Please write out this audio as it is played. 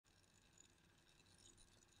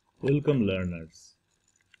Welcome learners.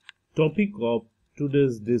 Topic of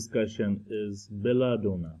today's discussion is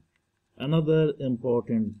belladonna, another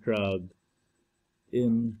important drug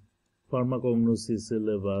in pharmacognosy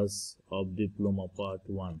syllabus of Diploma Part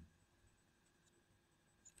 1.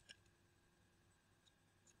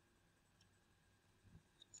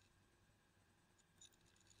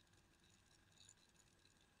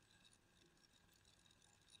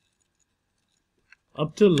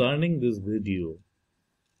 After learning this video,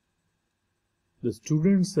 the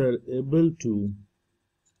students are able to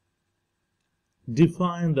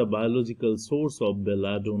define the biological source of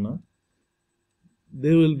belladonna.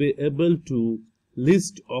 They will be able to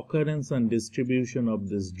list occurrence and distribution of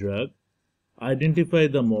this drug, identify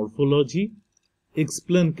the morphology,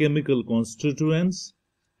 explain chemical constituents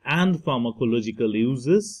and pharmacological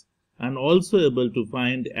uses, and also able to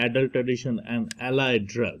find adulteration and allied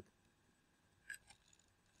drug.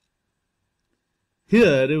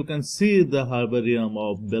 Here you can see the herbarium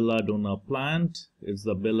of belladonna plant. It's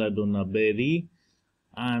the belladonna berry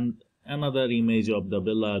and another image of the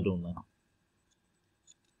belladonna.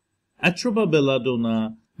 Atropa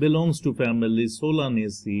belladonna belongs to family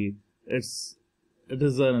Solanaceae. It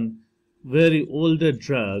is a very older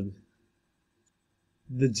drug.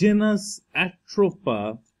 The genus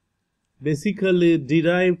Atropa basically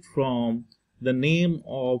derived from the name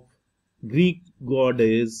of Greek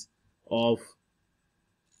goddess of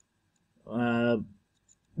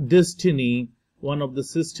Destiny, one of the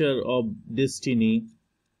sister of Destiny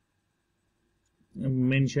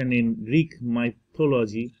mentioned in Greek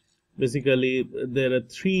mythology. Basically, there are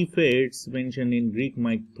three fates mentioned in Greek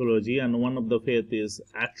mythology, and one of the fates is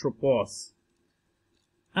Atropos.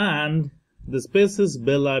 And the species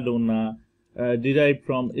belladonna derived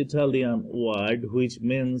from Italian word which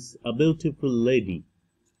means a beautiful lady.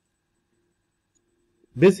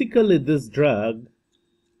 Basically, this drug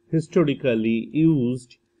historically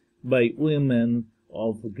used by women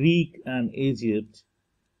of Greece and Egypt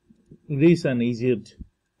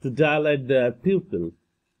to dilate their pupil.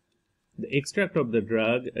 The extract of the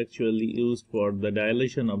drug actually used for the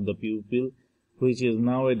dilation of the pupil, which is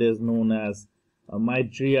nowadays known as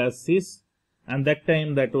mydriasis, and that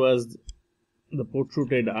time that was the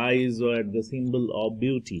protruded eyes were the symbol of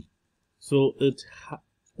beauty. So it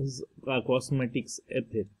has a cosmetics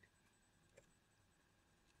effect.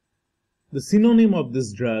 The synonym of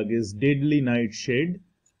this drug is deadly nightshade,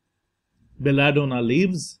 belladonna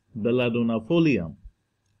leaves, belladonna folium.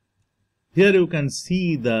 Here you can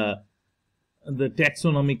see the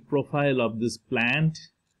taxonomic profile of this plant.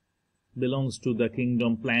 Belongs to the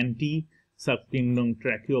kingdom Plantae, subkingdom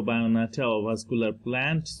Tracheobionata or vascular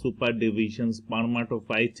plant, superdivision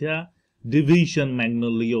Spermatophyta, division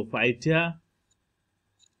Magnoliophyta,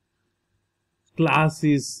 class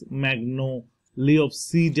is Magnoliopsida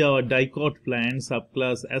or dicot plant,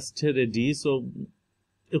 subclass Asteridae. So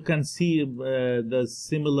you can see the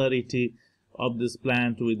similarity of this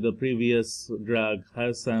plant with the previous drug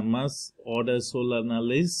Hyoscyamus, order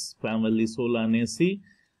Solanaceae, family Solanaceae,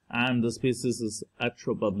 and the species is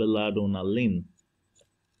Atropa belladonna Linn.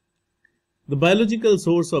 The biological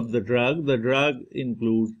source of the drug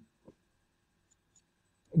includes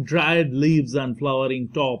dried leaves and flowering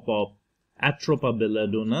top of Atropa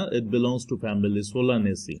belladonna. It belongs to family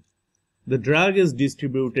Solanaceae. The drug is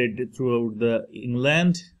distributed throughout the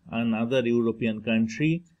England and other European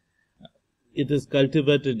country. It is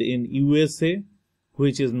cultivated in USA,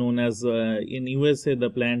 which is known as, in USA the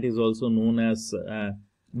plant is also known as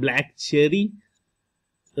black cherry.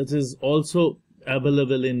 It is also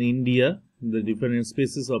available in India. The different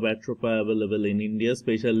species of Atropa are available in India,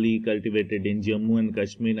 especially cultivated in Jammu and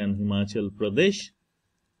Kashmir and Himachal Pradesh.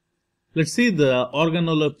 Let's see the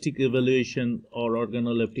organoleptic evaluation or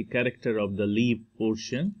organoleptic character of the leaf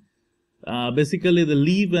portion. Basically, the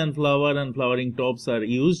leaf and flower and flowering tops are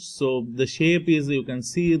used. So the shape is, you can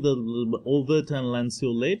see the ovate and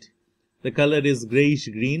lanceolate. The color is grayish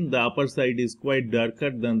green. The upper side is quite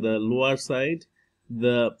darker than the lower side.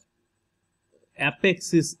 The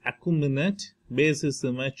apex is acuminate. Base is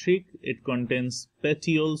symmetric. It contains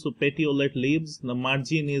petioles, so petiolate leaves. The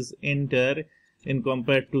margin is entire. In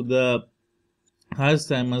compared to the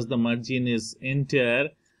Hyoscyamus, the margin is entire.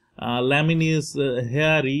 Lamina is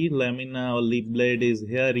hairy. Lamina or leaf blade is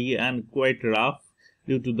hairy and quite rough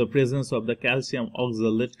due to the presence of the calcium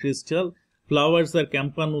oxalate crystal. Flowers are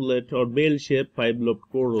campanulate or bell-shaped 5-lobed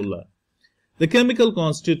corolla. The chemical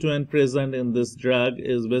constituent present in this drug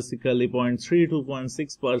is basically 0.3 to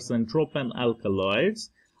 0.6% tropane alkaloids,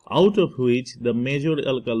 out of which the major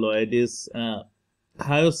alkaloid is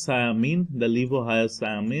hyoscyamine, the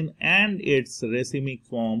levohyoscyamine, and its racemic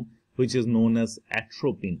form, which is known as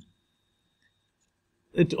atropine.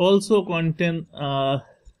 It also contains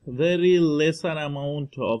very lesser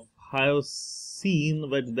amount of hyoscine,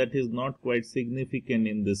 but that is not quite significant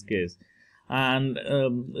in this case. And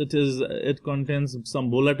it contains some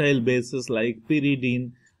volatile bases like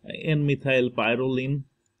pyridine, N-methylpyrrolene,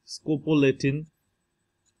 scopolamine,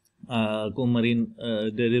 coumarin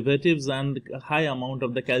derivatives, and high amount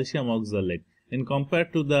of the calcium oxalate. In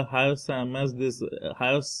compared to the hyoscine, this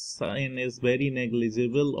hyoscine is very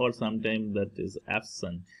negligible, or sometimes that is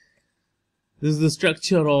absent. This is the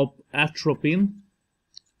structure of atropine.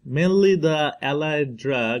 Mainly the allied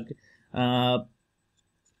drug,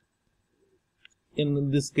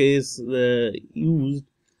 in this case used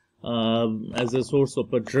as a source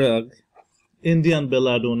of a drug, Indian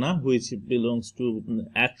belladonna, which belongs to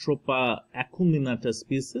Atropa acuminata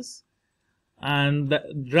species, and the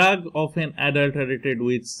drug often adulterated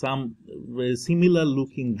with some similar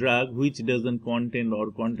looking drug which doesn't contain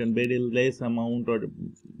or contain very less amount, or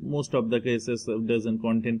most of the cases doesn't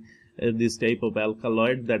contain this type of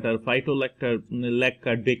alkaloid, that are phytolacca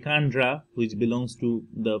decandra, which belongs to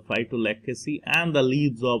the Phytolaccaceae, and the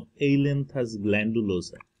leaves of Ailanthus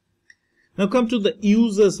glandulosa. Now come to the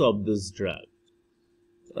uses of this drug.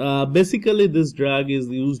 Basically, this drug is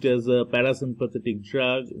used as a parasympathetic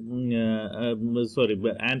drug,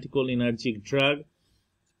 anticholinergic drug.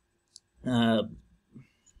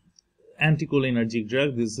 Anticholinergic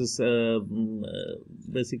drug. This is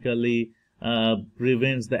basically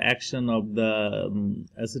prevents the action of the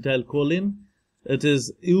acetylcholine. It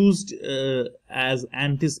is used as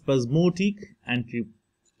antispasmodic,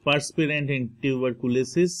 antiperspirant in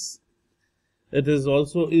tuberculosis. It is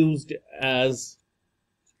also used as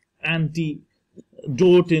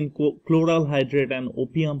antidote in chloral hydrate and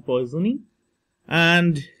opium poisoning.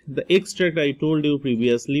 And the extract I told you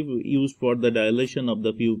previously, used for the dilation of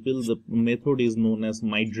the pupil. The method is known as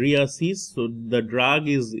mydriasis. So the drug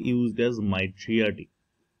is used as mydriatic.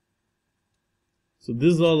 So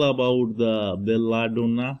this is all about the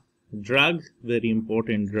belladonna drug, very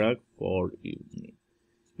important drug for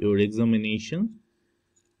your examination.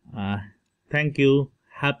 Thank you.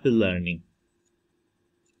 Happy learning.